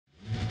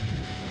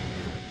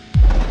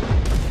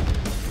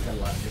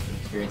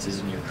experiences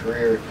in your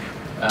career.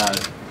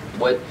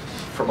 What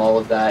from all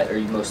of that are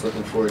you most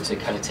looking forward to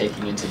kind of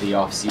taking into the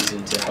off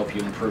season to help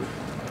you improve?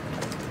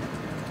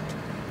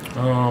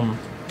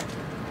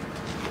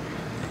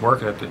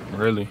 Work ethic,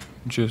 really.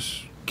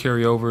 Just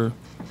carry over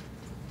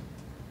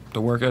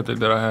the work ethic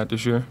that I had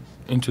this year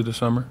into the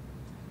summer.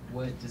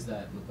 What does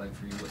that look like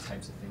for you? What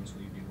types of things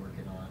will you be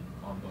working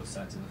on both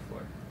sides of the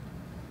floor?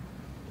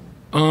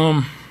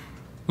 A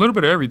little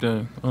bit of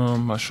everything.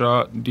 My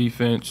shot,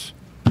 defense.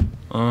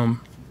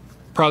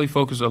 Probably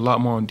focus a lot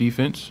more on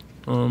defense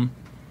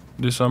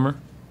this summer.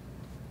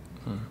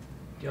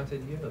 Deonte, do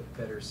you have a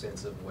better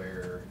sense of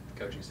where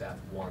coaching staff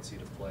wants you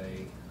to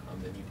play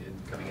than you did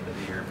coming into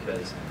the year?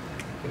 Because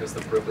it was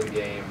the Brooklyn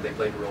game, they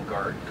played real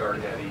guard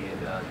heavy,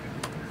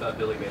 and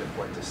Billy made a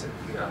point to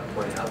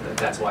point out that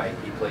that's why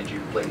he played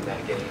you late in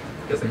that game,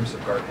 because they were so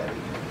guard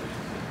heavy.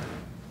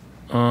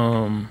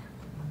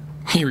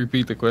 Can you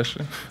repeat the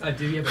question?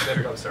 Do you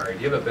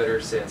have a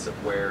better sense of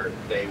where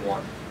they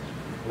want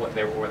where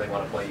they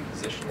want to play you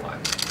position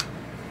wise?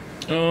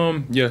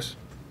 Yes.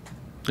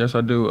 Yes,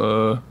 I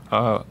do.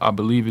 I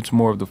believe it's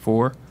more of the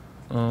 4.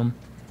 I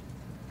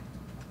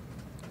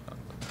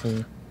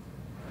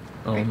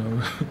don't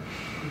know.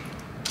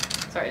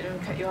 Sorry, I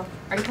didn't cut you off.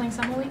 Are you playing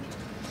Summer League?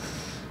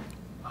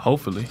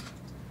 Hopefully.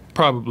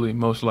 Probably,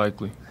 most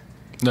likely.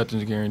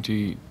 Nothing's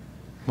guaranteed.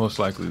 Most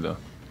likely, though.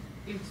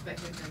 You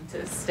expected them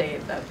to stay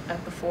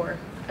at the 4,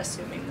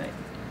 assuming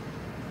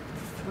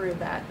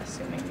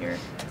you're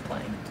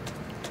playing?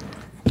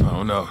 I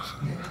don't know.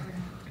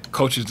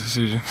 Coach's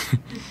decision.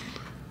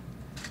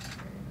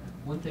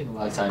 One thing a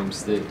lot of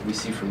times that we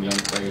see from young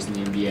players in the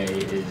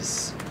NBA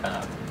is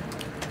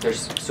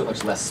there's so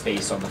much less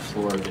space on the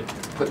floor that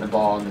putting the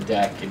ball on the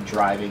deck and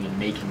driving and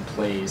making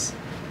plays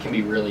can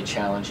be really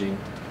challenging.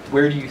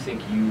 Where do you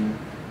think you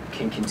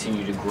can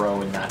continue to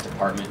grow in that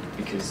department?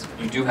 Because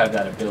you do have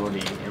that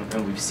ability,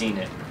 and we've seen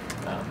it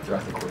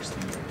throughout the course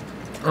of the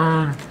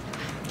year.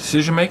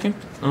 Decision making.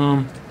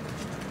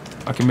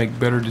 I can make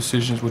better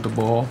decisions with the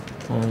ball.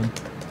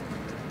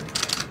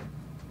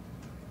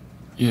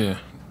 Yeah.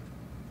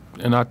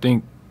 And I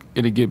think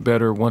it'll get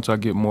better once I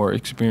get more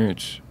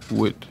experience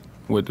with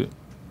it.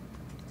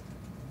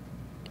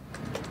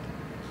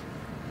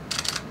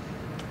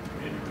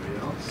 Anybody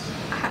else?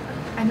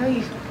 I know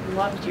you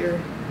loved your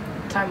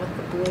time with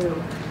the Blue.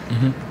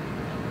 Mm-hmm.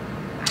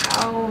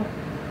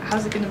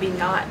 How's it going to be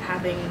not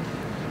having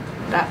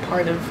that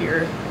part of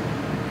your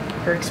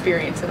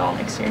experience at all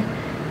next year?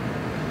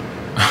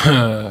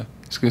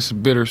 It's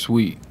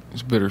bittersweet.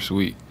 It's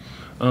bittersweet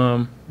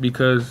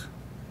because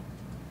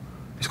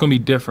it's going to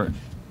be different.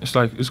 It's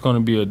like it's going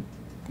to be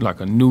like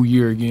a new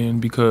year again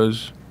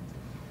because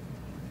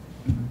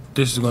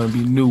this is going to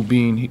be new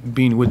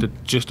being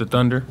with just the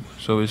Thunder.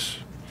 So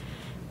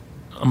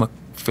I'm gonna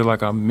feel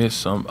like I'm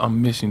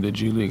missing the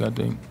G League. I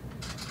think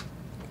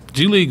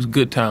G League's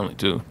good talent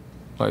too,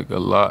 like a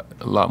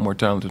lot more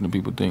talented than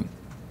people think.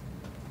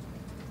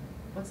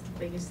 What's the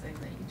biggest thing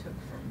that you took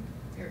from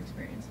your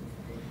experience with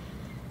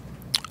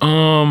the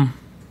Blue?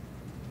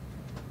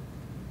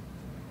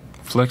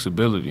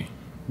 Flexibility,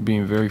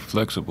 being very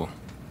flexible.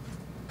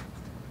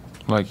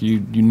 Like you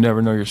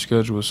never know your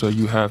schedule, so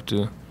you have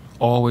to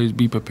always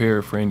be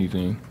prepared for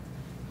anything.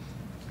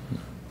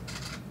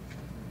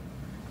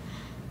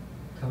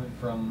 Coming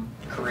from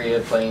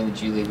Korea, playing in the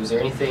G League, was there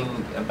anything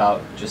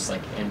about just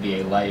like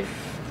NBA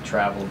life, the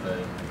travel,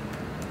 the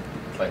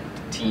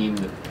team,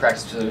 the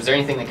practice? Was there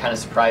anything that kind of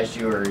surprised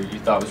you, or you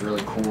thought was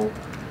really cool,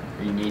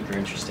 or unique, or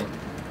interesting?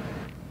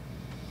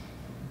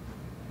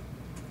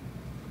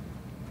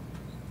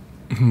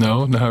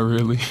 No, not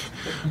really.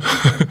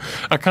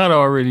 I kind of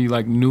already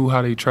knew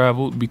how they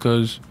traveled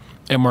because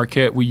at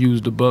Marquette we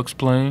used the Bucks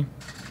plane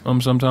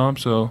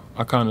sometimes, so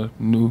I kind of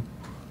knew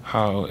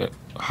how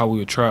we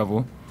would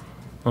travel.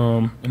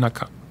 And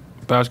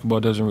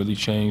basketball doesn't really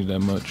change that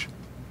much.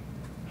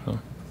 So. All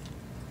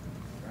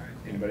right.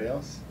 Anybody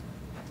else?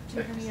 Do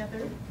you have any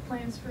other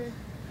plans for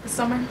the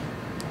summer?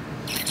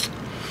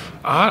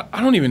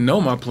 I don't even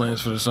know my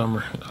plans for the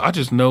summer. I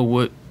just know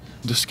what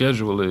the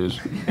schedule is.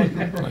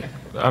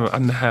 I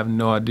have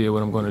no idea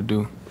what I'm going to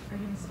do. Are you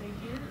going to stay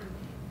here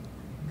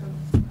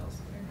or go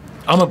elsewhere?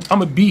 I'm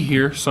gonna be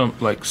here some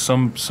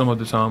of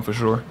the time for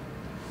sure,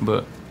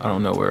 but I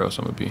don't know where else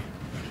I'm gonna be.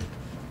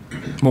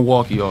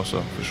 Milwaukee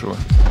also for sure.